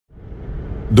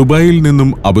ദുബായിൽ നിന്നും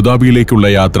അബുദാബിയിലേക്കുള്ള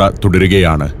യാത്ര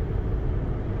തുടരുകയാണ്.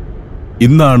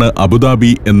 ഇന്നാണ്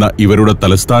അബുദാബി എന്ന ഇവരുടെ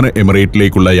തലസ്ഥാന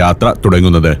എമിറേറ്റിലേക്കുള്ള യാത്ര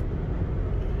തുടങ്ങുന്നത്.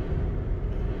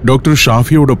 ഡോക്ടർ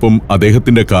ഷാഫിയോടൊപ്പം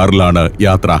അദ്ദേഹത്തിന്റെ കാറിലാണ്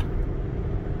യാത്ര.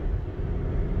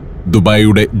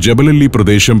 ദുബായിയുടെ ജബലല്ലി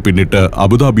പ്രദേശം പിന്നിട്ട്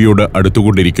അബുദാബിയോട്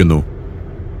അടുത്തുകൊണ്ടിരിക്കുന്നു.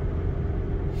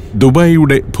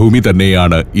 ദുബായിയുടെ ഭൂമി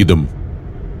തന്നെയാണ് ഇതും.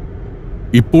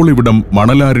 ഇപ്പോൾ ഇവിടം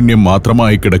മണലാരണ്യം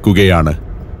മാത്രമായി കിടക്കുകയാണ്.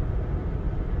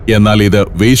 എന്നാൽ ഇത്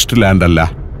വേസ്റ്റ് ലാൻഡ് അല്ല.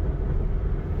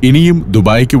 ഇനിയും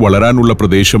ദുബായിക്ക് വളരാനുള്ള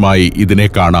പ്രദേശമായി ഇതിനെ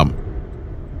കാണാം.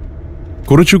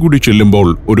 കുറച്ചുകൂടി ചെല്ലുമ്പോൾ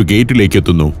ഒരു ഗേറ്റിലേക്ക്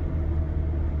എത്തുന്നു.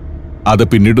 അത്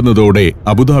പിന്നിടുന്നതോടെ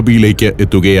അബുദാബിയിലേക്ക്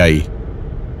എത്തുകയായി.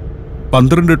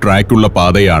 12 ട്രാക്കുള്ള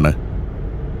പാതയാണ്.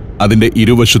 അതിന്റെ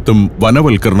ഇരുവശത്തും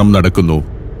വനവൽക്കരണം നടക്കുന്നു.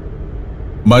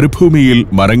 മരുഭൂമിയിൽ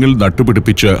മരങ്ങൾ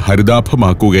നട്ടുപിടിപ്പിച്ച്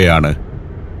ഹരിതാഭമാക്കുകയാണ്.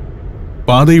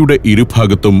 പാതയുടെ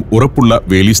ഇരുഭാഗത്തും ഉറപ്പുള്ള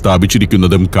വേലി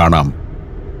സ്ഥാപിച്ചിരിക്കുന്നതും കാണാം.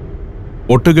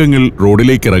 ഒട്ടകങ്ങൾ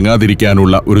റോഡിലേക്ക്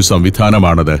ഇറങ്ങാതിരിക്കാനുള്ള ഒരു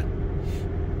സംവിധാനമാണത്.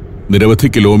 നിരവധി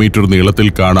കിലോമീറ്റർ നീളത്തിൽ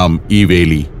കാണാം ഈ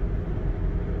വേലി.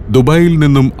 ദുബായിൽ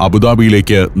നിന്നും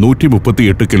അബുദാബിയിലേക്ക്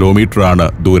 138 കിലോമീറ്ററാണ്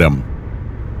ദൂരം.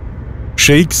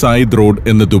 ഷെയ്ഖ് സായിദ് റോഡ്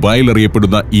എന്ന് ദുബായിൽ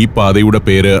അറിയപ്പെടുന്ന ഈ പാതയുടെ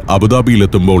പേര്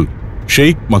അബുദാബിയിലെത്തുമ്പോൾ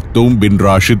Sheikh Maktoum bin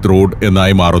Rashid road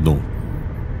എന്നായി മാറുന്നു.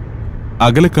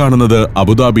 അകലെ കാണുന്നത്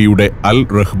അബുദാബിയുടെ അൽ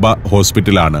റഹ്ബ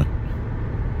ഹോസ്പിറ്റലാണ്.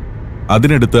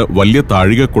 അതിനടുത്ത് വലിയ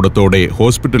താഴികക്കുടത്തോടെ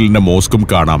ഹോസ്പിറ്റലിന്റെ മോസ്കും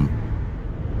കാണാം.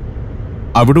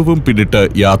 അവിടവും പിന്നിട്ട്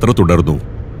യാത്ര തുടർന്നു.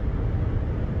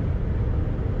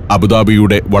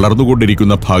 അബുദാബിയുടെ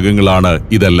വളർന്നുകൊണ്ടിരിക്കുന്ന ഭാഗങ്ങളാണ്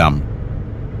ഇതെല്ലാം.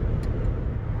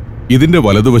 ഇതിന്റെ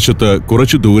വലതുവശത്ത്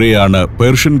കുറച്ചു ദൂരെയാണ്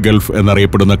പേർഷ്യൻ ഗൾഫ്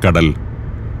എന്നറിയപ്പെടുന്ന കടൽ.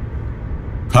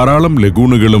 ധാരാളം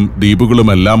ലഗൂണുകളും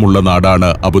ദ്വീപുകളുമെല്ലാമുള്ള നാടാണ്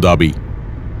അബുദാബി.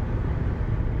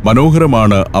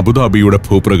 മനോഹരമാണ് അബുദാബിയുടെ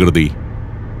ഭൂപ്രകൃതി.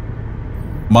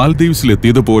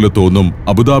 മാൽദീവ്സിലെത്തിയതുപോലെ തോന്നും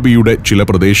അബുദാബിയുടെ ചില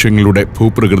പ്രദേശങ്ങളുടെ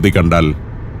ഭൂപ്രകൃതി കണ്ടാൽ.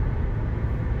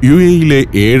 UAEയിലെ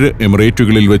 7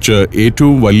 എമിറേറ്റുകളിൽ വെച്ച്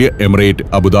ഏറ്റവും വലിയ എമിറേറ്റ്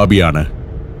അബുദാബിയാണ്.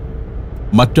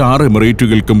 മറ്റ് 6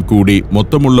 എമിറേറ്റുകൾക്കും കൂടി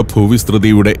മൊത്തമുള്ള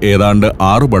ഭൂവിസ്തൃതിയുടെ ഏതാണ്ട്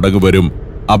 6 മടങ്ങ് വരും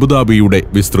അബുദാബിയുടെ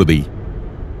വിസ്തൃതി.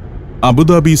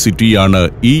 അബുദാബി സിറ്റിയാണ്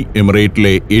ഈ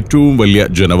എമിറേറ്റിലെ ഏറ്റവും വലിയ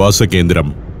ജനവാസ കേന്ദ്രം.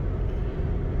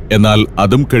 എന്നാൽ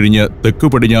അതും കഴിഞ്ഞ് തെക്കു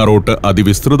പടിഞ്ഞാറോട്ട്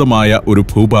അതിവിസ്തൃതമായ ഒരു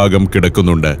ഭൂഭാഗം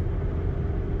കിടക്കുന്നുണ്ട്.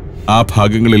 ആ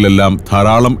ഭാഗങ്ങളിലെല്ലാം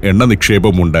ധാരാളം എണ്ണ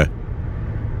നിക്ഷേപമുണ്ട്.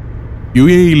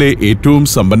 UAEയിലെ ഏറ്റവും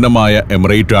സമ്പന്നമായ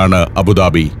എമിറേറ്റാണ്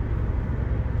അബുദാബി.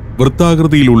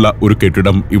 വൃത്താകൃതിയിലുള്ള ഒരു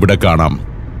കെട്ടിടം ഇവിടെ കാണാം.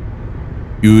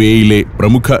 UAEയിലെ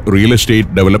പ്രമുഖ റിയൽ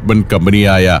എസ്റ്റേറ്റ് ഡെവലപ്മെന്റ്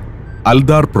കമ്പനിയായ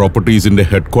അൽദാർ പ്രോപ്പർട്ടീസിന്റെ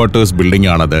ഹെഡ്ക്വാർട്ടേഴ്സ്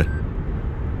ബിൽഡിംഗ് ആണത്.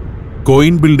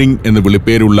 കോയിൻ ബിൽഡിംഗ് എന്ന്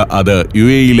വിളിപ്പേരുള്ള അത്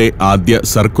UAEയിലെ ആദ്യ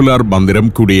സർക്കുലർ മന്ദിരം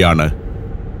കൂടിയാണ്.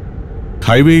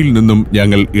 ഹൈവേയിൽ നിന്നും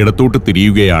ഞങ്ങൾ ഇടത്തോട്ട്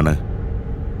തിരിയുകയാണ്.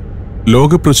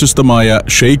 ലോകപ്രശസ്തമായ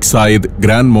ഷെയ്ഖ് സായിദ്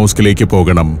ഗ്രാൻഡ് മോസ്കിലേക്ക്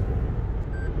പോകണം.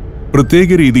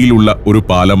 പ്രത്യേക രീതിയിലുള്ള ഒരു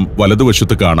പാലം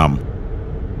വലതുവശത്ത് കാണാം.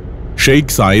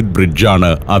 ഷെയ്ഖ് സായിദ്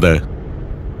ബ്രിഡ്ജാണ് അത്.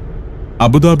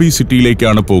 അബുദാബി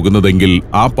സിറ്റിയിലേക്കാണ് പോകുന്നതെങ്കിൽ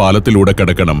ആ പാലത്തിലൂടെ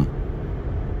കടക്കണം.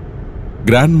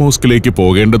 ഗ്രാൻഡ് മോസ്കിലേക്ക്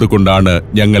പോകേണ്ടത് കൊണ്ടാണ്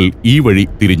ഞങ്ങൾ ഈ വഴി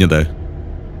തിരിഞ്ഞത്.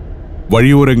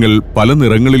 വഴിയോരങ്ങൾ പല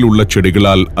നിറങ്ങളിലുള്ള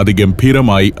ചെടികളാൽ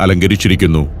അതിഗംഭീരമായി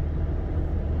അലങ്കരിച്ചിരിക്കുന്നു.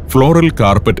 ഫ്ലോറൽ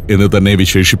കാർപ്പറ്റ് എന്ന് തന്നെ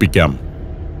വിശേഷിപ്പിക്കാം.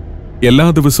 എല്ലാ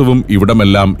ദിവസവും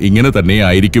ഇവിടമെല്ലാം ഇങ്ങനെ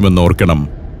തന്നെയായിരിക്കുമെന്നോർക്കണം.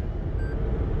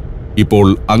 ഇപ്പോൾ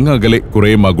അങ്ങകലെ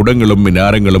കുറെ മകുടങ്ങളും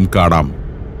മിനാരങ്ങളും കാണാം.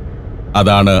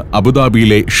 അതാണ്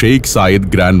അബുദാബിയിലെ ഷെയ്ഖ് സായിദ്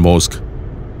ഗ്രാൻഡ് മോസ്ക്.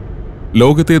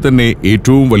 ലോകത്തെ തന്നെ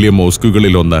ഏറ്റവും വലിയ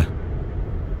മോസ്കുകളിലൊന്ന്.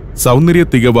 സൗന്ദര്യ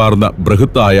തികവാർന്ന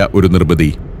ബൃഹത്തായ ഒരു നിർമ്മിതി.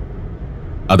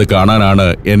 അത് കാണാനാണ്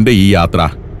എന്റെ ഈ യാത്ര.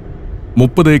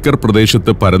 30 ഏക്കർ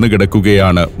പ്രദേശത്ത്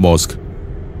പരന്നുകിടക്കുകയാണ് മോസ്ക്.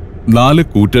 4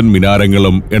 കൂറ്റൻ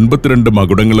മിനാരങ്ങളും 82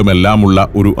 മകുടങ്ങളുമെല്ലാമുള്ള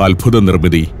ഒരു അത്ഭുത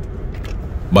നിർമ്മിതി.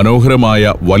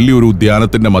 മനോഹരമായ വലിയൊരു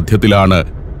ഉദ്യാനത്തിന്റെ മധ്യത്തിലാണ്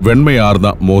വെണ്മയാർന്ന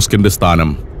മോസ്കിന്റെ സ്ഥാനം.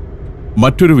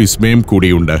 മറ്റൊരു വിസ്മയം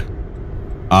കൂടിയുണ്ട്.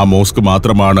 ആ മോസ്ക്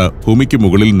മാത്രമാണ് ഭൂമിക്ക്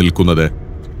മുകളിൽ നിൽക്കുന്നത്.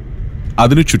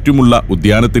 അതിനു ചുറ്റുമുള്ള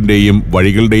ഉദ്യാനത്തിന്റെയും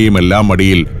വഴികളുടെയും എല്ലാം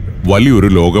അടിയിൽ വലിയൊരു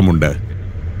ലോകമുണ്ട്.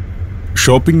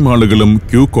 ഷോപ്പിംഗ് മാളുകളും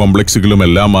ക്യൂ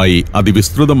കോംപ്ലക്സുകളുമെല്ലാമായി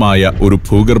അതിവിസ്തൃതമായ ഒരു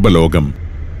ഭൂഗർഭ ലോകം.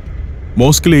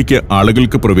 മോസ്കിലേക്ക്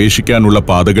ആളുകൾക്ക് പ്രവേശിക്കാനുള്ള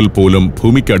പാതകൾ പോലും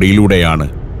ഭൂമിക്കടിയിലൂടെയാണ്.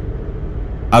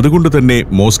 അതുകൊണ്ട് തന്നെ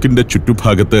മോസ്കിന്റെ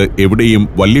ചുറ്റുഭാഗത്ത് എവിടെയും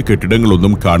വലിയ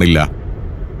കെട്ടിടങ്ങളൊന്നും കാണില്ല.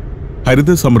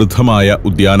 ഹരിതസമൃദ്ധമായ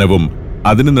ഉദ്യാനവും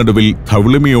അതിനു നടുവിൽ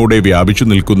ധവളിമയോടെ വ്യാപിച്ചു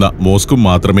നിൽക്കുന്ന മോസ്കും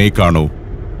മാത്രമേ കാണൂ.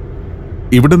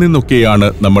 ഇവിടെ നിന്നൊക്കെയാണ്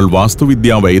നമ്മൾ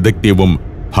വാസ്തുവിദ്യാ വൈദഗ്ധ്യവും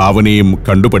ഭാവനയും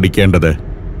കണ്ടുപഠിക്കേണ്ടത്.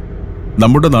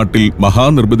 നമ്മുടെ നാട്ടിൽ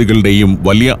മഹാനിർമ്മിതികളുടെയും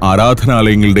വലിയ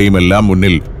ആരാധനാലയങ്ങളുടെയും എല്ലാം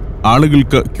മുന്നിൽ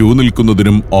ആളുകൾക്ക് ക്യൂ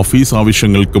നിൽക്കുന്നതിനും ഓഫീസ്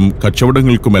ആവശ്യങ്ങൾക്കും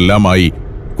കച്ചവടങ്ങൾക്കുമെല്ലാമായി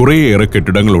കുറേയേറെ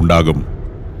കെട്ടിടങ്ങളുണ്ടാകും.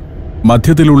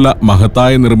 മധ്യത്തിലുള്ള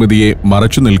മഹത്തായ നിർമ്മിതിയെ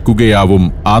മറച്ചു നിൽക്കുകയാവും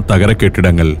ആ തകര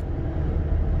കെട്ടിടങ്ങൾ.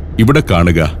 ഇവിടെ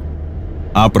കാണുക,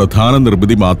 ആ പ്രധാന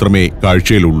നിർമ്മിതി മാത്രമേ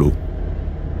കാഴ്ചയിലുള്ളൂ.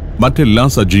 മറ്റെല്ലാ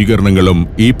സജ്ജീകരണങ്ങളും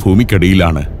ഈ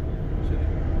ഭൂമിക്കടിയിലാണ്.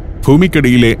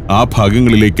 ഭൂമിക്കടിയിലെ ആ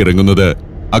ഭാഗങ്ങളിലേക്ക് ഇറങ്ങുന്നത്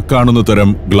അക്കാണുന്ന തരം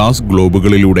ഗ്ലാസ്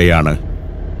ഗ്ലോബുകളിലൂടെയാണ്.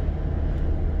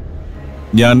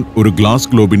 ഞാൻ ഒരു ഗ്ലാസ്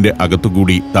ഗ്ലോബിന്റെ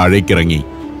അകത്തുകൂടി താഴേക്കിറങ്ങി.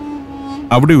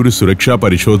 അവിടെ ഒരു സുരക്ഷാ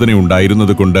പരിശോധന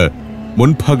ഉണ്ടായിരുന്നതുകൊണ്ട്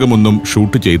മുൻഭാഗമൊന്നും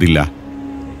ഷൂട്ട് ചെയ്തില്ല.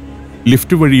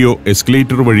 ലിഫ്റ്റ് വഴിയോ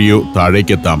എസ്കലേറ്റർ വഴിയോ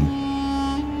താഴേക്കെത്താം.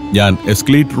 ഞാൻ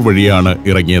എസ്കലേറ്റർ വഴിയാണ്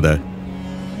ഇറങ്ങിയത്.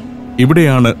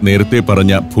 ഇവിടെയാണ് നേരത്തെ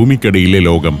പറഞ്ഞ ഭൂമിക്കടിയിലെ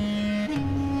ലോകം.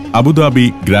 അബുദാബി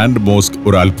ഗ്രാൻഡ് മോസ്ക്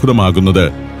ഒരു അത്ഭുതമാകുന്നത്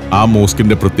ആ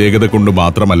മോസ്കിന്റെ പ്രത്യേകത കൊണ്ട്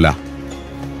മാത്രമല്ല,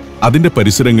 അതിന്റെ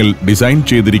പരിസരങ്ങൾ ഡിസൈൻ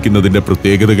ചെയ്തിരിക്കുന്നതിന്റെ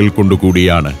പ്രത്യേകതകൾ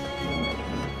കൊണ്ടുകൂടിയാണ്.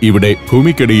 ഇവിടെ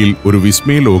ഭൂമിക്കടിയിൽ ഒരു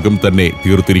വിസ്മയ ലോകം തന്നെ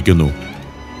തീർത്തിരിക്കുന്നു.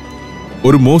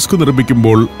 ഒരു മോസ്ക്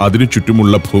നിർമ്മിക്കുമ്പോൾ അതിനു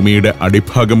ചുറ്റുമുള്ള ഭൂമിയുടെ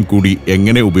അടിഭാഗം കൂടി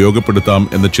എങ്ങനെ ഉപയോഗപ്പെടുത്താം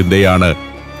എന്ന ചിന്തയാണ്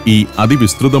ഈ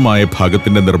അതിവിസ്തൃതമായ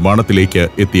ഭാഗത്തിന്റെ നിർമ്മാണത്തിലേക്ക്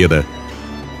എത്തിയത്.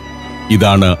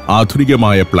 ഇതാണ്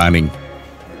ആധുനികമായ പ്ലാനിംഗ്.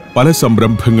 പല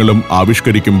സംരംഭങ്ങളും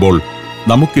ആവിഷ്കരിക്കുമ്പോൾ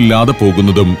നമുക്കില്ലാതെ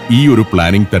പോകുന്നതും ഈ ഒരു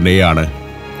പ്ലാനിംഗ് തന്നെയാണ്.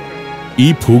 ഈ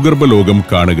ഭൂഗർഭ ലോകം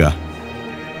കാണുക.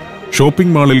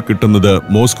 ഷോപ്പിംഗ് മാളിൽ കിട്ടുന്നത്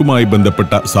മോസ്കുമായി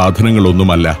ബന്ധപ്പെട്ട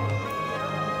സാധനങ്ങളൊന്നുമല്ല.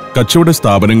 കച്ചവട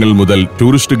സ്ഥാപനങ്ങൾ മുതൽ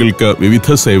ടൂറിസ്റ്റുകൾക്ക്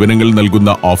വിവിധ സേവനങ്ങൾ നൽകുന്ന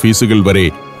ഓഫീസുകൾ വരെ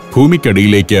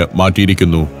ഭൂമിക്കടിയിലേക്ക്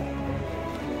മാറ്റിയിരിക്കുന്നു.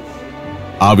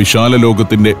 ആ വിശാല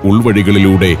ലോകത്തിന്റെ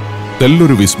ഉൾവഴികളിലൂടെ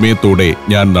തെല്ലൊരു വിസ്മയത്തോടെ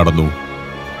ഞാൻ നടന്നു.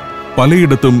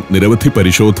 പലയിടത്തും നിരവധി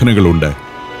പരിശോധനകളുണ്ട്.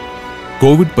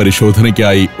 കോവിഡ്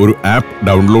പരിശോധനയ്ക്കായി ഒരു ആപ്പ്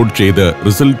ഡൗൺലോഡ് ചെയ്ത്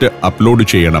റിസൾട്ട് അപ്ലോഡ്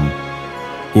ചെയ്യണം.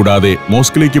 കൂടാതെ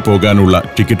മോസ്കിലേക്ക് പോകാനുള്ള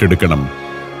ടിക്കറ്റ് എടുക്കണം.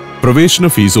 പ്രവേശന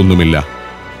ഫീസ് ഒന്നുമില്ല.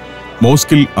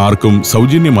 മോസ്കിൽ ആർക്കും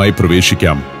സൗജന്യമായി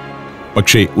പ്രവേശിക്കാം.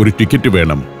 പക്ഷേ ഒരു ടിക്കറ്റ്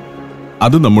വേണം.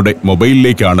 അത് നമ്മുടെ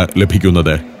മൊബൈലിലേക്കാണ്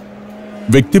ലഭിക്കുന്നത്.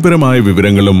 വ്യക്തിപരമായ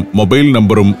വിവരങ്ങളും മൊബൈൽ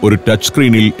നമ്പറും ഒരു ടച്ച്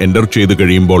സ്ക്രീനിൽ എൻ്റർ ചെയ്ത്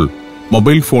കഴിയുമ്പോൾ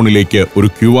മൊബൈൽ ഫോണിലേക്ക് ഒരു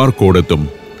QR കോഡ് എത്തും.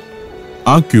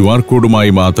 ആ QR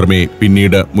കോഡുമായി മാത്രമേ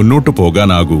പിന്നീട് മുന്നോട്ട്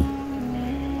പോകാനാകൂ.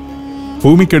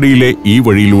 ഭൂമിക്കടിയിലെ ഈ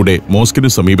വഴിയിലൂടെ മോസ്കിന്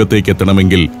സമീപത്തേക്ക്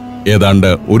എത്തണമെങ്കിൽ ഏതാണ്ട്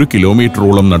 1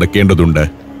 കിലോമീറ്ററോളം നടക്കേണ്ടതുണ്ട്.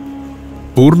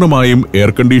 പൂർണ്ണമായും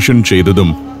എയർ കണ്ടീഷൻ ചെയ്തതും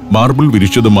മാർബിൾ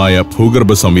വിരിച്ചതുമായ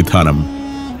ഭൂഗർഭ സംവിധാനം.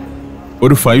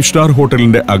 ഒരു 5 സ്റ്റാർ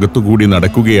ഹോട്ടലിന്റെ അകത്തുകൂടി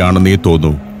നടക്കുകയാണെന്നേ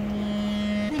തോന്നൂ.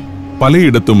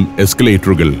 പലയിടത്തും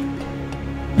എസ്കലേറ്ററുകൾ.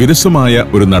 വിരസമായ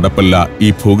ഒരു നടപ്പല്ല ഈ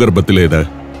ഭൂഗർഭത്തിലേത്.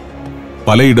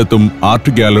 പലയിടത്തും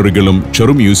ആർട്ട് ഗാലറികളും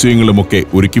ചെറു മ്യൂസിയങ്ങളുമൊക്കെ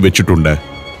ഒരുക്കി വെച്ചിട്ടുണ്ട്.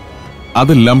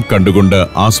 അതെല്ലാം കണ്ടുകൊണ്ട്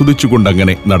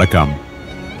ആസ്വദിച്ചുകൊണ്ടങ്ങനെ നടക്കാം.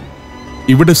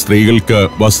 ഇവിടെ സ്ത്രീകൾക്ക്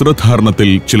വസ്ത്രധാരണത്തിൽ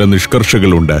ചില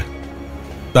നിഷ്കർഷകളുണ്ട്.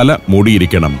 തല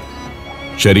മൂടിയിരിക്കണം.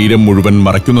 ശരീരം മുഴുവൻ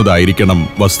മറയ്ക്കുന്നതായിരിക്കണം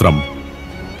വസ്ത്രം.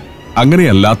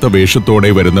 അങ്ങനെയല്ലാത്ത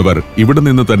വേഷത്തോടെ വരുന്നവർ ഇവിടെ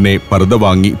നിന്ന് തന്നെ പർദ്ദ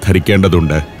വാങ്ങി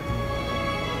ധരിക്കേണ്ടതുണ്ട്.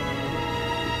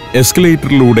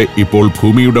 എസ്കലേറ്ററിലൂടെ ഇപ്പോൾ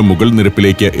ഭൂമിയുടെ മുകൾ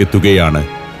നിരപ്പിലേക്ക് എത്തുകയാണ്.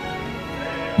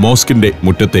 മോസ്കിന്റെ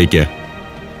മുറ്റത്തേക്ക്.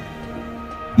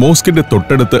 മോസ്കിന്റെ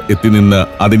തൊട്ടടുത്ത് എത്തിനിന്ന്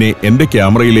അതിനെ എന്റെ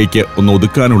ക്യാമറയിലേക്ക് ഒന്ന്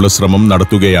ഒതുക്കാനുള്ള ശ്രമം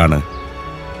നടത്തുകയാണ്.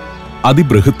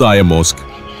 അതിബൃഹത്തായ മോസ്ക്.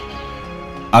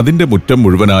 അതിന്റെ മുറ്റം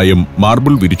മുഴുവനായും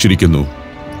മാർബിൾ വിരിച്ചിരിക്കുന്നു.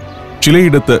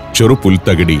 ചിലയിടത്ത്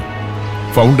ചെറുപുൽത്തകിടി,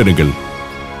 ഫൗണ്ടനുകൾ,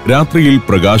 രാത്രിയിൽ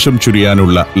പ്രകാശം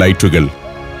ചുരിയാനുള്ള ലൈറ്റുകൾ.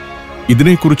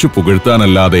 ഇതിനെക്കുറിച്ച്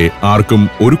പുകഴ്ത്താനല്ലാതെ ആർക്കും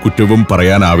ഒരു കുറ്റവും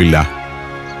പറയാനാവില്ല.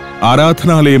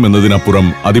 ആരാധനാലയം എന്നതിനപ്പുറം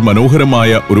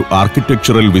അതിമനോഹരമായ ഒരു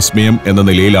ആർക്കിടെക്ചറൽ വിസ്മയം എന്ന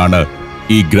നിലയിലാണ്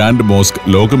ഈ ഗ്രാൻഡ് മോസ്ക്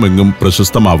ലോകമെങ്ങും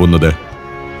പ്രശസ്തമാവുന്നത്.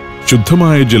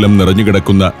 ശുദ്ധമായ ജലം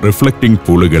നിറഞ്ഞുകിടക്കുന്ന റിഫ്ലക്റ്റിംഗ്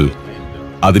പൂളുകൾ.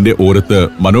 അതിന്റെ ഓരത്ത്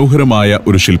മനോഹരമായ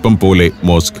ഒരു ശില്പം പോലെ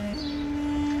മോസ്ക്.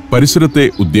 പരിസരത്തെ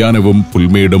ഉദ്യാനവും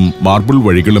പുൽമേടും മാർബിൾ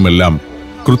വഴികളുമെല്ലാം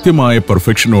കൃത്യമായ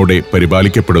പെർഫെക്ഷനോടെ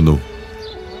പരിപാലിക്കപ്പെടുന്നു.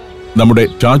 നമ്മുടെ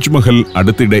താജ്മഹൽ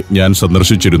അടുത്തിടെ ഞാൻ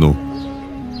സന്ദർശിച്ചിരുന്നു.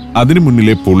 അതിനു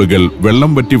മുന്നിലെ പൂളുകൾ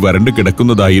വെള്ളം വറ്റി വരണ്ടു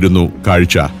കിടക്കുന്നതായിരുന്നു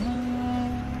കാഴ്ച.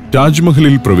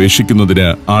 താജ്മഹലിൽ പ്രവേശിക്കുന്നതിന്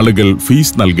ആളുകൾ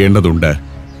ഫീസ് നൽകേണ്ടതുണ്ട്.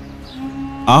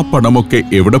 ആ പണമൊക്കെ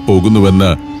എവിടെ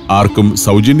പോകുന്നുവെന്ന് ആർക്കും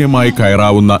സൗജന്യമായി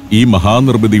കയറാവുന്ന ഈ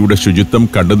മഹാനിർമ്മിതിയുടെ ശുചിത്വം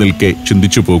കണ്ടു നിൽക്കെ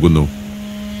ചിന്തിച്ചു പോകുന്നു.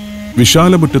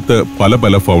 വിശാലമുറ്റത്ത് പല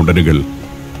പല ഫൗണ്ടനുകൾ.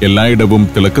 എല്ലായിടവും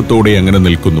തിളക്കത്തോടെ അങ്ങനെ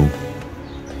നിൽക്കുന്നു.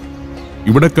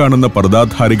 ഇവിടെ കാണുന്ന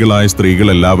പർദ്ദാധാരികളായ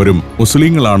സ്ത്രീകളെല്ലാവരും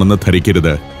മുസ്ലിങ്ങളാണെന്ന്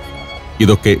ധരിക്കരുത്.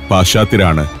 ഇതൊക്കെ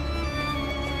പാശ്ചാത്യരാണ്.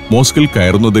 മോസ്കിൽ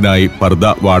കയറുന്നതിനായി പർദ്ദ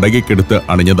വാടകയ്ക്കെടുത്ത്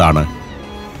അണിഞ്ഞതാണ്.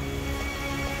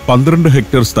 12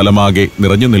 ഹെക്ടർ സ്ഥലമാകെ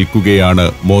നിറഞ്ഞു നിൽക്കുകയാണ്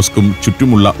മോസ്കും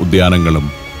ചുറ്റുമുള്ള ഉദ്യാനങ്ങളും.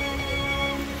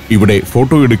 ഇവിടെ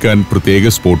ഫോട്ടോ എടുക്കാൻ പ്രത്യേക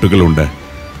സ്പോട്ടുകളുണ്ട്.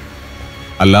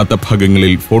 അല്ലാത്ത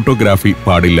ഭാഗങ്ങളിൽ ഫോട്ടോഗ്രാഫി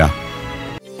പാടില്ല.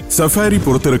 സഫാരി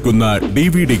പുറത്തിറക്കുന്ന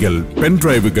ഡിവിഡികൾ,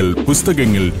 പെൻഡ്രൈവുകൾ,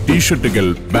 പുസ്തകങ്ങൾ, ടീഷർട്ടുകൾ,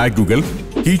 ബാഗുകൾ,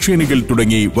 കീചെയിനുകൾ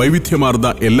തുടങ്ങി വൈവിധ്യമാർന്ന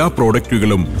എല്ലാ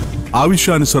പ്രോഡക്റ്റുകളും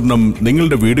ആവശ്യാനുസരണം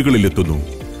നിങ്ങളുടെ വീടുകളിലെത്തുന്നു.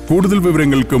 കൂടുതൽ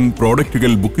വിവരങ്ങൾക്കും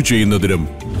പ്രോഡക്റ്റുകൾ ബുക്ക് ചെയ്യുന്നതിനും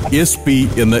SP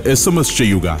എന്ന് SMS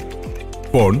ചെയ്യുക.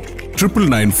 ഫോൺ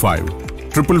 9995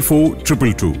 444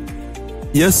 222.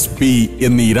 SP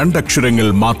എന്നീ 2 അക്ഷരങ്ങൾ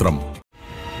മാത്രം.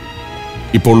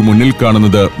 ഇപ്പോൾ മുന്നിൽ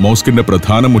കാണുന്നത് മോസ്കിന്റെ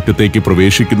പ്രധാന മുറ്റത്തേക്ക്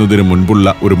പ്രവേശിക്കുന്നതിന് മുൻപുള്ള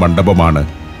ഒരു മണ്ഡപമാണ്.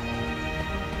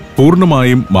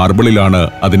 പൂർണ്ണമായും മാർബിളിലാണ്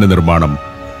അതിന്റെ നിർമ്മാണം.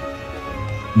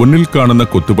 മുന്നിൽ കാണുന്ന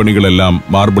കൊത്തുപണികളെല്ലാം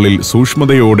മാർബിളിൽ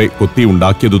സൂക്ഷ്മതയോടെ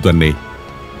കൊത്തിയുണ്ടാക്കിയതു തന്നെ,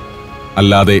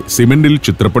 അല്ലാതെ സിമെന്റിൽ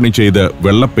ചിത്രപ്പണി ചെയ്ത്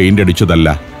വെള്ള പെയിന്റ് അടിച്ചതല്ല.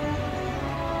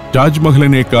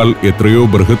 താജ്മഹലിനേക്കാൾ എത്രയോ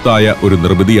ബൃഹത്തായ ഒരു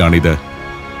നിർമ്മിതിയാണിത്.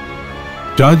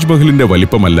 താജ്മഹലിന്റെ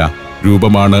വലിപ്പമല്ല,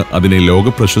 രൂപമാണ് അതിനെ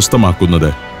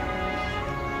ലോകപ്രശസ്തമാക്കുന്നത്.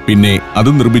 പിന്നെ അത്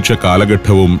നിർമ്മിച്ച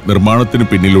കാലഘട്ടവും നിർമ്മാണത്തിനു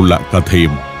പിന്നിലുള്ള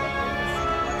കഥയും.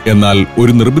 എന്നാൽ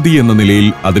ഒരു നിർമ്മിതി എന്ന നിലയിൽ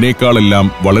അതിനേക്കാളെല്ലാം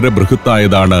വളരെ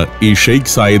ബൃഹത്തായതാണ് ഈ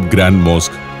ഷെയ്ഖ് സായിദ് ഗ്രാൻഡ്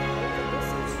മോസ്ക്.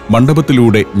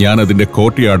 മണ്ഡപത്തിലൂടെ ഞാൻ അതിന്റെ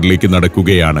കോർട്ട്യാർഡിലേക്ക്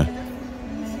നടക്കുകയാണ്.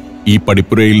 ഈ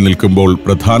പടിപ്പുരയിൽ നിൽക്കുമ്പോൾ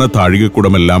പ്രധാന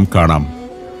താഴികക്കുടമെല്ലാം കാണാം.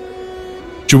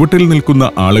 ചുവട്ടിൽ നിൽക്കുന്ന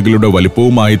ആളുകളുടെ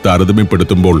വലിപ്പവുമായി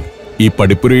താരതമ്യപ്പെടുത്തുമ്പോൾ ഈ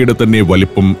പടിപ്പുരയുടെ തന്നെ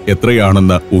വലിപ്പം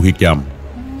എത്രയാണെന്ന് ഊഹിക്കാം.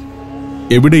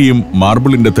 എവിടെയും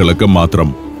മാർബിളിന്റെ തിളക്കം മാത്രം.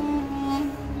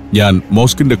 ഞാൻ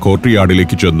മോസ്കിന്റെ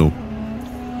കോർട്ട്യാർഡിലേക്ക് ചെന്നു.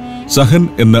 സഹൻ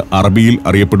എന്ന് അറബിയിൽ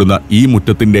അറിയപ്പെടുന്ന ഈ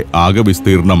മുറ്റത്തിന്റെ ആകെ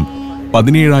വിസ്തീർണം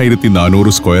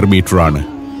 17,400 സ്ക്വയർ മീറ്ററാണ്.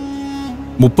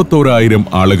 31,000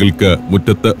 ആളുകൾക്ക്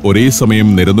മുറ്റത്ത് ഒരേ സമയം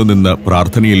നിരന്നുനിന്ന്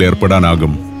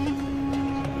പ്രാർത്ഥനയിലേർപ്പെടാനാകും.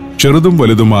 ചെറുതും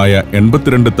വലുതുമായ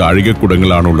 82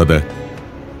 താഴികക്കുടങ്ങളാണുള്ളത്.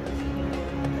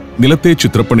 നിലത്തെ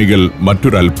ചിത്രപ്പണികൾ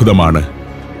മറ്റൊരു അത്ഭുതമാണ്.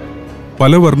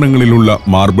 പല വർണ്ണങ്ങളിലുള്ള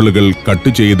മാർബിളുകൾ കട്ട്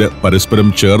ചെയ്ത് പരസ്പരം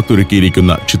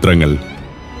ചേർത്തൊരുക്കിയിരിക്കുന്ന ചിത്രങ്ങൾ.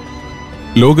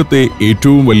 ലോകത്തെ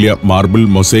ഏറ്റവും വലിയ മാർബിൾ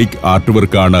മൊസൈക്ക് ആർട്ട്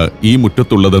വർക്കാണ് ഈ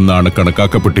മുറ്റത്തുള്ളതെന്നാണ്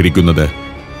കണക്കാക്കപ്പെട്ടിരിക്കുന്നത്.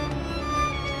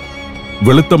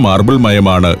 വെളുത്ത മാർബിൾ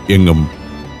മയമാണ് എങ്ങും.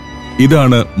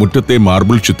 ഇതാണ് മുറ്റത്തെ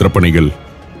മാർബിൾ ചിത്രപ്പണികൾ.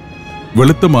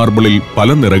 വെളുത്ത മാർബിളിൽ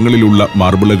പല നിറങ്ങളിലുള്ള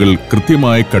മാർബിളുകൾ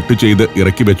കൃത്യമായി കട്ട് ചെയ്ത്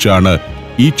ഇറക്കി വെച്ചാണ്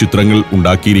ഈ ചിത്രങ്ങൾ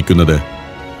ഉണ്ടാക്കിയിരിക്കുന്നത്.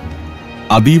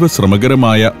 അതീവ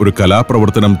ശ്രമകരമായ ഒരു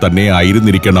കലാപ്രവർത്തനം തന്നെ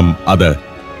ആയിരുന്നിരിക്കണം അത്.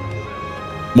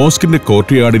 മോസ്കിന്റെ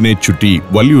കോർട്ട്യാർഡിനെ ചുറ്റി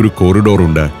വലിയൊരു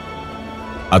കോറിഡോറുണ്ട്.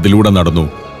 അതിലൂടെ നടന്നു.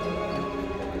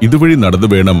 ഇതുവഴി നടന്നു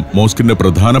വേണം മോസ്കിന്റെ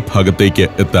പ്രധാന ഭാഗത്തേക്ക്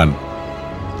എത്താൻ.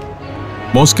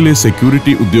 മോസ്കിലെ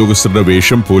സെക്യൂരിറ്റി ഉദ്യോഗസ്ഥരുടെ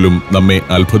വേഷം പോലും നമ്മെ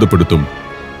അത്ഭുതപ്പെടുത്തും.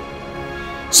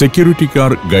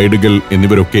 സെക്യൂരിറ്റിക്കാർ, ഗൈഡുകൾ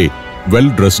എന്നിവരൊക്കെ വെൽ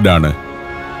ഡ്രസ്ഡ് ആണ്.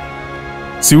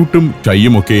 സ്യൂട്ടും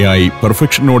ടൈയുമൊക്കെയായി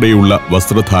പെർഫെക്ഷനോടെയുള്ള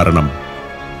വസ്ത്രധാരണം.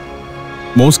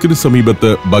 മോസ്കിന് സമീപത്ത്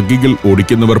ബഗ്ഗികൾ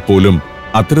ഓടിക്കുന്നവർ പോലും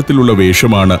അത്തരത്തിലുള്ള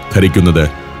വേഷമാണ് ധരിക്കുന്നത്.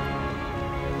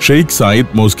 ഷെയ്ഖ്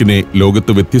സായിദ് മോസ്കിനെ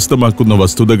ലോകത്ത് വ്യത്യസ്തമാക്കുന്ന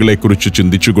വസ്തുതകളെക്കുറിച്ച്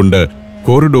ചിന്തിച്ചുകൊണ്ട്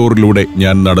കോറിഡോറിലൂടെ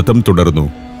ഞാൻ നടത്തം തുടർന്നു.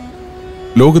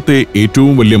 ലോകത്തെ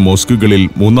ഏറ്റവും വലിയ മോസ്കുകളിൽ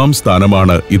 3-ാം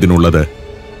സ്ഥാനമാണ് ഇതിനുള്ളത്.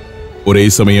 ഒരേ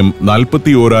സമയം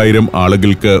 41,000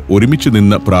 ആളുകൾക്ക് ഒരുമിച്ച്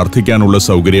നിന്ന് പ്രാർത്ഥിക്കാനുള്ള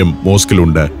സൗകര്യം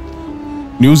മോസ്കിലുണ്ട്.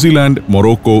 New Zealand,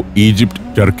 Morocco, Egypt,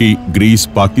 Turkey, Greece,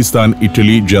 Pakistan,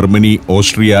 Italy, Germany,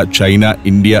 Austria, China,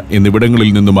 India എന്നിവിടങ്ങളിൽ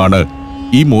നിന്നുമാണ്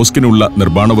ഈ മോസ്കിനുള്ള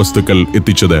നിർമ്മാണ വസ്തുക്കൾ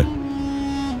എത്തിച്ചത്.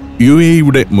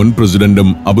 UAEയുടെ മുൻ പ്രസിഡന്റും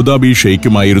അബുദാബി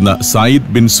ഷെയ്ഖുമായിരുന്ന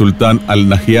സായിദ് ബിൻ സുൽത്താൻ അൽ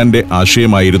നഹ്യാന്റെ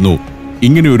ആശയമായിരുന്നു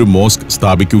ഇങ്ങനെയൊരു മോസ്ക്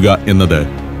സ്ഥാപിക്കുക എന്നത്.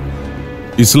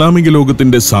 ഇസ്ലാമിക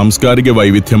ലോകത്തിന്റെ സാംസ്കാരിക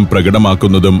വൈവിധ്യം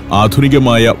പ്രകടമാക്കുന്നതും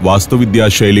ആധുനികമായ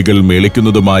വാസ്തുവിദ്യാശൈലികൾ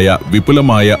മേളിക്കുന്നതുമായ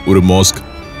വിപുലമായ ഒരു മോസ്ക്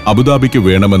അബുദാബിക്ക്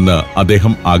വേണമെന്ന്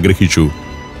അദ്ദേഹം ആഗ്രഹിച്ചു.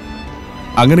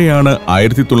 അങ്ങനെയാണ്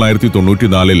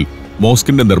 1994-ൽ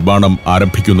മോസ്കിന്റെ നിർമ്മാണം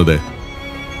ആരംഭിക്കുന്നത്.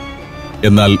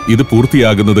 എന്നാൽ ഇത്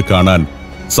പൂർത്തിയാകുന്നത് കാണാൻ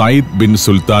സായിദ് ബിൻ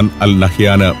സുൽത്താൻ അൽ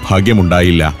നഹ്യാന്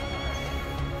ഭാഗ്യമുണ്ടായില്ല.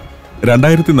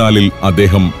 2004-ൽ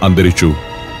അദ്ദേഹം അന്തരിച്ചു.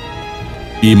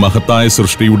 ഈ മഹത്തായ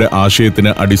സൃഷ്ടിയുടെ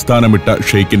ആശയത്തിന് അടിസ്ഥാനമിട്ട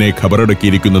ഷെയ്ഖിനെ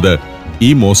ഖബറടക്കിയിരിക്കുന്നത് ഈ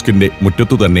മോസ്കിന്റെ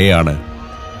മുറ്റത്തു തന്നെയാണ്.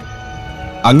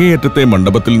 അങ്ങേയറ്റത്തെ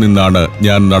മണ്ഡപത്തിൽ നിന്നാണ്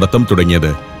ഞാൻ നടത്തം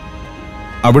തുടങ്ങിയത്.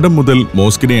 അവിടം മുതൽ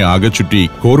മോസ്കിനെ ആകെ ചുറ്റി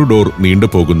കോറിഡോർ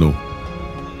നീണ്ടുപോകുന്നു.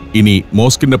 ഇനി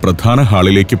മോസ്കിന്റെ പ്രധാന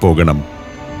ഹാളിലേക്ക് പോകണം.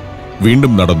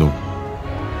 വീണ്ടും നടന്നു.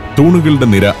 തൂണുകളുടെ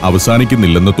നിര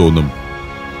അവസാനിക്കുന്നില്ലെന്ന് തോന്നും.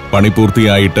 പണി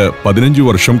പൂർത്തിയായിട്ട് 15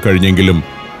 വർഷം കഴിഞ്ഞെങ്കിലും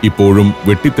ഇപ്പോഴും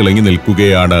വെട്ടിത്തിളങ്ങി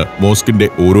നിൽക്കുകയാണ് മോസ്കിന്റെ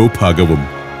ഓരോ ഭാഗവും.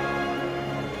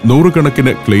 100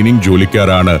 കണക്കിന് ക്ലീനിംഗ്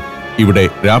ജോലിക്കാരാണ് ഇവിടെ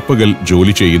രാപ്പകൽ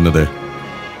ജോലി ചെയ്യുന്നത്.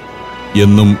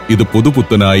 എന്നും ഇത്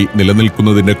പുതുപുത്തനായി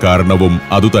നിലനിൽക്കുന്നതിന്റെ കാരണവും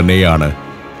അതുതന്നെയാണ്.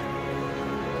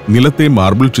 നിലത്തെ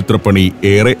മാർബിൾ ചിത്രപ്പണി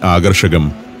ഏറെ ആകർഷകം.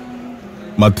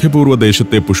 മധ്യപൂർവ്വ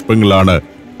ദേശത്തെ പുഷ്പങ്ങളാണ്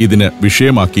ഇതിന്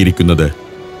വിഷയമാക്കിയിരിക്കുന്നത്.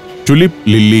 ടുലിപ്പ്,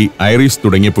 ലില്ലി, ഐറിസ്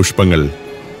തുടങ്ങിയ പുഷ്പങ്ങൾ.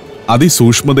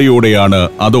 അതിസൂക്ഷ്മതയോടെയാണ്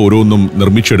അത് ഓരോന്നും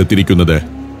നിർമ്മിച്ചെടുത്തിരിക്കുന്നത്.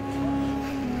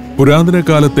 പുരാതന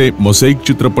കാലത്തെ മൊസൈക്ക്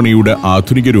ചിത്രപ്പണിയുടെ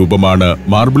ആധുനിക രൂപമാണ്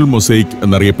മാർബിൾ മൊസൈക്ക്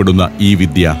എന്നറിയപ്പെടുന്ന ഈ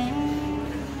വിദ്യ.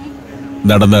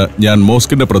 നടന്ന് ഞാൻ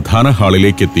മോസ്കിന്റെ പ്രധാന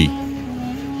ഹാളിലേക്കെത്തി.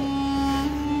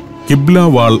 കിബ്ല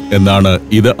വാൾ എന്നാണ്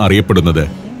ഇത് അറിയപ്പെടുന്നത്.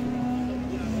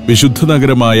 വിശുദ്ധ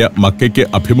നഗരമായ മക്കയ്ക്ക്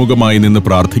അഭിമുഖമായി നിന്ന്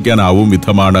പ്രാർത്ഥിക്കാനാവും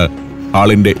വിധമാണ്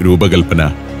ഹാളിന്റെ രൂപകൽപ്പന.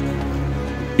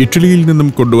 ഇറ്റലിയിൽ നിന്നും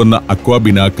കൊണ്ടുവന്ന അക്വാ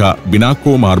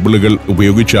ബിനാക്കോ മാർബിളുകൾ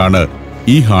ഉപയോഗിച്ചാണ്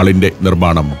ഈ ഹാളിന്റെ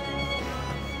നിർമ്മാണം.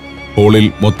 ഹാളിൽ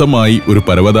മൊത്തമായി ഒരു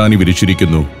പരവതാനി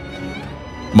വിരിച്ചിരിക്കുന്നു.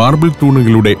 മാർബിൾ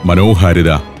തൂണുകളുടെ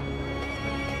മനോഹാരിത.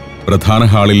 പ്രധാന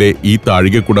ഹാളിലെ ഈ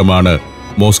താഴികക്കുടമാണ്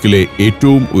മോസ്കിലെ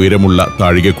ഏറ്റവും ഉയരമുള്ള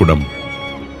താഴികക്കുടം.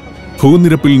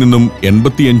 ഭൂനിരപ്പിൽ നിന്നും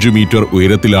 85 മീറ്റർ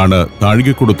ഉയരത്തിലാണ്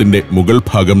താഴികക്കുടത്തിന്റെ മുകൾ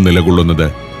ഭാഗം നിലകൊള്ളുന്നത്.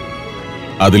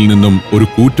 അതിൽ നിന്നും ഒരു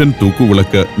കൂറ്റൻ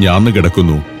തൂക്കുവിളക്ക്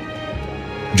ഞാന്നുകിടക്കുന്നു.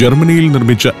 ജർമ്മനിയിൽ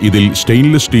നിർമ്മിച്ച ഇതിൽ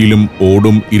സ്റ്റെയിൻലെസ് സ്റ്റീലും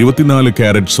ഓടും 24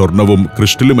 കാരറ്റ് സ്വർണവും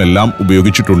ക്രിസ്റ്റലുമെല്ലാം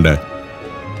ഉപയോഗിച്ചിട്ടുണ്ട്.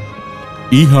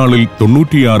 ഈ ഹാളിൽ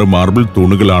 96 മാർബിൾ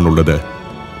തൂണുകളാണുള്ളത്.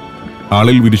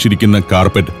 ഹാളിൽ വിരിച്ചിരിക്കുന്ന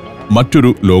കാർപ്പറ്റ് മറ്റൊരു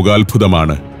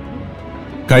ലോകാത്ഭുതമാണ്.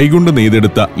 കൈകൊണ്ട്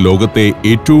നെയ്തെടുത്ത ലോകത്തെ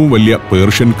ഏറ്റവും വലിയ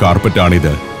പേർഷ്യൻ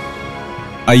കാർപ്പറ്റാണിത്.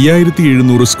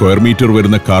 5700 സ്ക്വയർ മീറ്റർ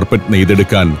വരുന്ന കാർപ്പറ്റ്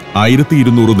നെയ്തെടുക്കാൻ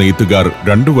 1200 നെയ്ത്തുകാർ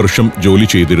 2 വർഷം ജോലി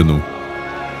ചെയ്തിരുന്നു.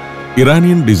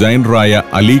 ഇറാനിയൻ ഡിസൈനറായ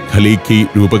അലി ഖലീഖി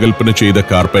രൂപകൽപ്പന ചെയ്ത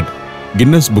carpet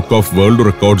Guinness book of world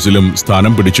റെക്കോർഡ്സിലും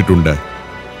സ്ഥാനം പിടിച്ചിട്ടുണ്ട്.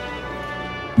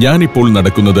 ഞാനിപ്പോൾ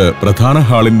നടക്കുന്നത് പ്രധാന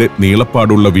ഹാളിന്റെ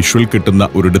നീളപ്പാടുള്ള വിഷ്വൽ കിട്ടുന്ന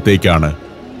ഒരിടത്തേക്കാണ്.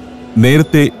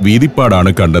 നേരത്തെ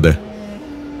വീതിപ്പാടാണ് കണ്ടത്.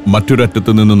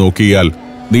 മറ്റൊരറ്റത്ത് നിന്ന് നോക്കിയാൽ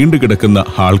നീണ്ടുകിടക്കുന്ന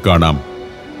ഹാൾ കാണാം.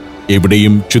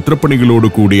 എവിടെയും ചിത്രപ്പണികളോട്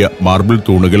കൂടിയ മാർബിൾ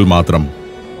തൂണുകൾ മാത്രം.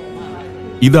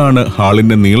 ഇതാണ്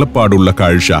ഹാളിന്റെ നീളപ്പാടുള്ള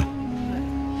കാഴ്ച.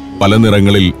 പല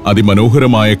നിറങ്ങളിൽ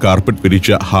അതിമനോഹരമായ കാർപ്പറ്റ്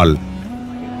വിരിച്ച ഹാൾ.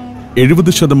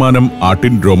 70%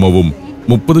 ആട്ടിൻ രോമവും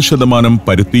 30%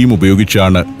 പരുത്തിയും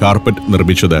ഉപയോഗിച്ചാണ് കാർപ്പറ്റ്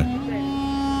നിർമ്മിച്ചത്.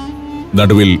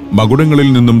 നടുവിൽ മകുടങ്ങളിൽ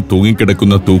നിന്നും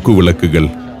തൂങ്ങിക്കിടക്കുന്ന തൂക്കുവിളക്കുകൾ.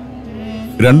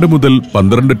 2 മുതൽ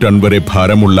 12 ടൺ വരെ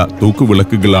ഭാരമുള്ള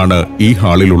തൂക്കുവിളക്കുകളാണ് ഈ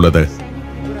ഹാളിലുള്ളത്.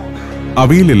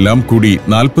 അവയിലെല്ലാം കൂടി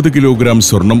 40 കിലോഗ്രാം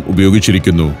സ്വർണം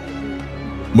ഉപയോഗിച്ചിരിക്കുന്നു.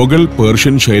 മുഗൾ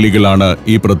പേർഷ്യൻ ശൈലികളാണ്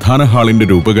ഈ പ്രധാന ഹാളിന്റെ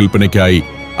രൂപകൽപ്പനയ്ക്കായി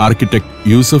ആർക്കിടെക്ട്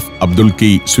യൂസഫ് അബ്ദുൽ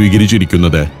കി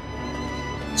സ്വീകരിച്ചിരിക്കുന്നത്.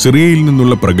 സിറിയയിൽ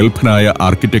നിന്നുള്ള പ്രഗത്ഭനായ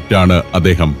ആർക്കിടെക്റ്റാണ്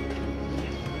അദ്ദേഹം.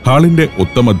 ഹാളിന്റെ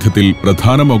ഒത്തമധ്യത്തിൽ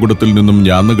പ്രധാന മകുടത്തിൽ നിന്നും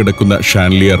ഞാന്നുകിടക്കുന്ന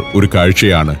ഷാൻലിയർ ഒരു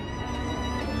കാഴ്ചയാണ്.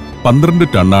 12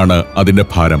 ടണ്ണാണ് അതിന്റെ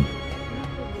ഭാരം.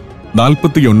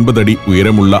 49 അടി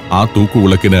ഉയരമുള്ള ആ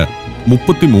തൂക്കുവിളക്കിന്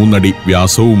 33 അടി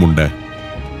വ്യാസവുമുണ്ട്.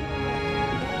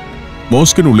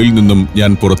 മോസ്കിനുള്ളിൽ നിന്നും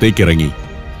ഞാൻ പുറത്തേക്കിറങ്ങി.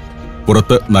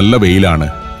 പുറത്ത് നല്ല വെയിലാണ്.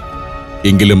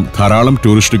 എങ്കിലും ധാരാളം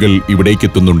ടൂറിസ്റ്റുകൾ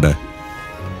ഇവിടേക്കെത്തുന്നുണ്ട്.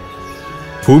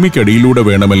 ഭൂമിക്കടിയിലൂടെ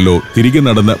വേണമല്ലോ തിരികെ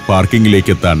നടന്ന്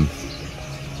പാർക്കിങ്ങിലേക്കെത്താൻ.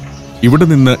 ഇവിടെ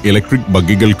നിന്ന് ഇലക്ട്രിക്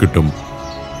ബഗ്ഗികൾ കിട്ടും.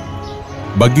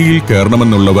 ബഗ്ഗിയിൽ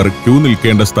കയറണമെന്നുള്ളവർ ക്യൂ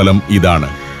നിൽക്കേണ്ട സ്ഥലം ഇതാണ്.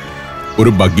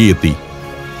 ഒരു ബഗ്ഗി എത്തി.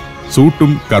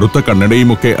 സൂട്ടും കറുത്ത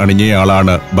കണ്ണടയുമൊക്കെ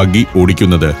അണിഞ്ഞയാളാണ് ബഗ്ഗി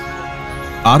ഓടിക്കുന്നത്.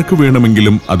 ആർക്കു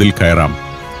വേണമെങ്കിലും അതിൽ കയറാം.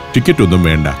 ടിക്കറ്റ് ഒന്നും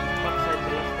വേണ്ട.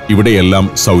 ഇവിടെയെല്ലാം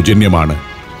സൗജന്യമാണ്.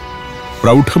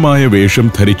 പ്രൗഢമായ വേഷം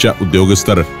ധരിച്ച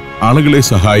ഉദ്യോഗസ്ഥർ ആളുകളെ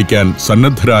സഹായിക്കാൻ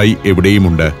സന്നദ്ധരായി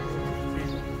എവിടെയുമുണ്ട്.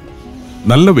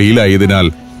 നല്ല വെയിലായതിനാൽ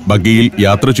ബഗ്ഗിയിൽ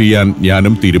യാത്ര ചെയ്യാൻ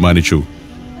ഞാനും തീരുമാനിച്ചു.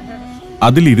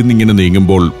 അതിലിരുന്നിങ്ങനെ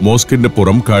നീങ്ങുമ്പോൾ മോസ്കിന്റെ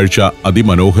പുറം കാഴ്ച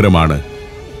അതിമനോഹരമാണ്.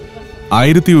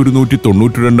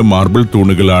 1192 മാർബിൾ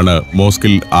തൂണുകളാണ്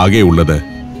മോസ്കിൽ ആകെയുള്ളത്.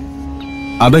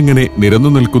 അതങ്ങനെ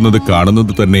നിരന്നു നിൽക്കുന്നത്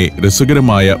കാണുന്നത് തന്നെ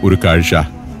രസകരമായ ഒരു കാഴ്ച.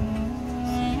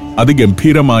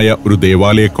 അതിഗംഭീരമായ ഒരു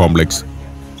ദേവാലയ കോംപ്ലക്സ്.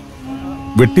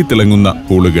 വെട്ടിത്തിളങ്ങുന്ന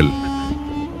പൂളുകൾ.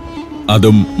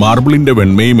 അതും മാർബിളിന്റെ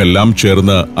വെണ്മയുമെല്ലാം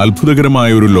ചേർന്ന് അത്ഭുതകരമായ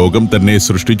ഒരു ലോകം തന്നെ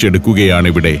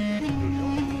സൃഷ്ടിച്ചെടുക്കുകയാണിവിടെ.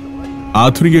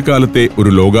 ആധുനിക കാലത്തെ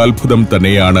ഒരു ലോകാത്ഭുതം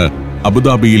തന്നെയാണ്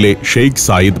അബുദാബിയിലെ ഷെയ്ഖ്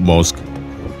സായിദ് മോസ്ക്.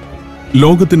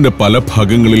 ലോകത്തിന്റെ പല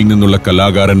ഭാഗങ്ങളിൽ നിന്നുള്ള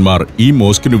കലാകാരന്മാർ ഈ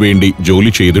മോസ്കിനു വേണ്ടി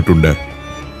ജോലി ചെയ്തിട്ടുണ്ട്.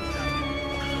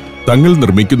 തങ്ങൾ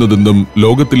നിർമ്മിക്കുന്നതെന്നും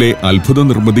ലോകത്തിലെ അത്ഭുത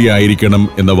നിർമ്മിതിയായിരിക്കണം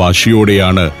എന്ന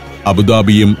വാശിയോടെയാണ്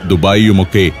അബുദാബിയും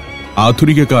ദുബായിയുമൊക്കെ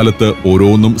ആധുനിക കാലത്ത്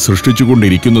ഓരോന്നും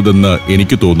സൃഷ്ടിച്ചുകൊണ്ടിരിക്കുന്നതെന്ന്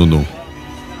എനിക്ക് തോന്നുന്നു.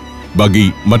 ബഗ്ഗി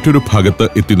മറ്റൊരു ഭാഗത്ത്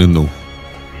എത്തിനിന്നു.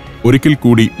 ഒരിക്കൽ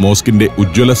കൂടി മോസ്കിന്റെ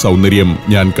ഉജ്ജ്വല സൗന്ദര്യം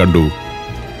ഞാൻ കണ്ടു.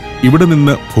 ഇവിടെ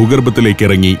നിന്ന്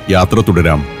ഭൂഗർഭത്തിലേക്കിറങ്ങി യാത്ര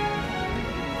തുടരാം.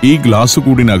 ഈ ഗ്ലാസ്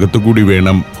കൂടിനകത്തുകൂടി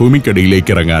വേണം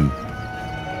ഭൂമിക്കടിയിലേക്കിറങ്ങാൻ.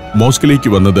 മോസ്കിലേക്ക്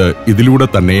വന്നത് ഇതിലൂടെ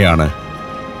തന്നെയാണ്.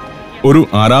 ഒരു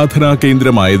ആരാധനാ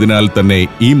കേന്ദ്രമായതിനാൽ തന്നെ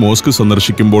ഈ മോസ്ക്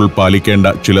സന്ദർശിക്കുമ്പോൾ പാലിക്കേണ്ട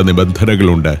ചില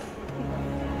നിബന്ധനകളുണ്ട്.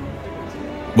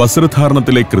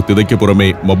 വസ്ത്രധാരണത്തിലെ കൃത്യതയ്ക്ക്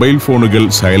പുറമെ മൊബൈൽ ഫോണുകൾ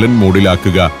സൈലന്റ്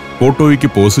മോഡിലാക്കുക, ഫോട്ടോയ്ക്ക്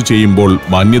പോസ് ചെയ്യുമ്പോൾ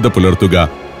മാന്യത പുലർത്തുക,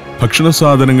 ഭക്ഷണ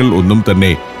സാധനങ്ങൾ ഒന്നും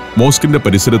തന്നെ മോസ്കിന്റെ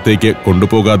പരിസരത്തേക്ക്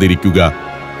കൊണ്ടുപോകാതിരിക്കുക,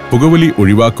 പുകവലി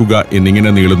ഒഴിവാക്കുക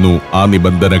എന്നിങ്ങനെ നീളുന്നു ആ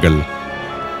നിബന്ധനകൾ.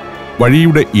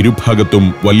 വഴിയുടെ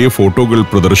ഇരുഭാഗത്തും വലിയ ഫോട്ടോകൾ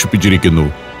പ്രദർശിപ്പിച്ചിരിക്കുന്നു.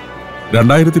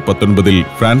 2019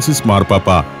 ഫ്രാൻസിസ് മാർപ്പാപ്പ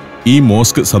ഈ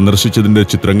മോസ്ക് സന്ദർശിച്ചതിന്റെ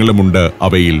ചിത്രങ്ങളുമുണ്ട്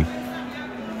അവയിൽ.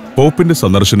 പോപ്പിന്റെ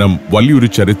സന്ദർശനം വലിയൊരു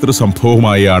ചരിത്ര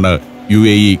സംഭവമായാണ്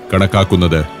UAE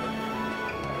കണക്കാക്കുന്നത്.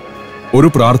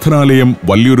 ഒരു പ്രാർത്ഥനാലയം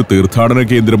വലിയൊരു തീർത്ഥാടന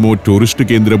കേന്ദ്രമോ ടൂറിസ്റ്റ്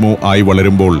കേന്ദ്രമോ ആയി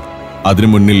വളരുമ്പോൾ അതിനു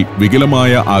മുന്നിൽ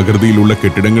വികലമായ ആകൃതിയിലുള്ള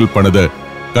കെട്ടിടങ്ങൾ പണിത്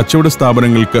കച്ചവട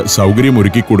സ്ഥാപനങ്ങൾക്ക്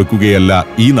സൗകര്യമൊരുക്കി കൊടുക്കുകയല്ല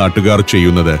ഈ നാട്ടുകാർ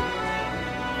ചെയ്യുന്നത്.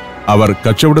 അവർ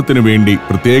കച്ചവടത്തിനു വേണ്ടി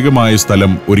പ്രത്യേകമായ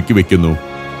സ്ഥലം ഒരുക്കിവെക്കുന്നു.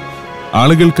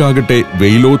 ആളുകൾക്കാകട്ടെ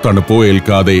വെയിലോ തണുപ്പോ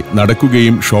ഏൽക്കാതെ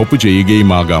നടക്കുകയും ഷോപ്പ്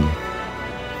ചെയ്യുകയുമാകാം.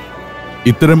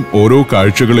 ഇത്തരം ഓരോ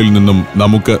കാഴ്ചകളിൽ നിന്നും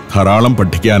നമുക്ക് ധാരാളം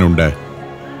പഠിക്കാനുണ്ട്.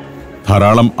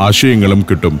 ധാരാളം ആശയങ്ങളും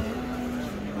കിട്ടും.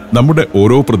 നമ്മുടെ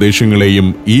ഓരോ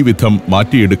പ്രദേശങ്ങളെയും ഈ വിധം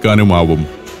മാറ്റിയെടുക്കാനുമാവും.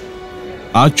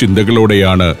 ആ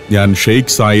ചിന്തകളോടെയാണ് ഞാൻ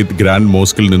ഷെയ്ഖ് സായിദ് ഗ്രാൻഡ്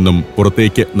മോസ്കിൽ നിന്നും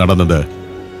പുറത്തേക്ക് നടന്നത്.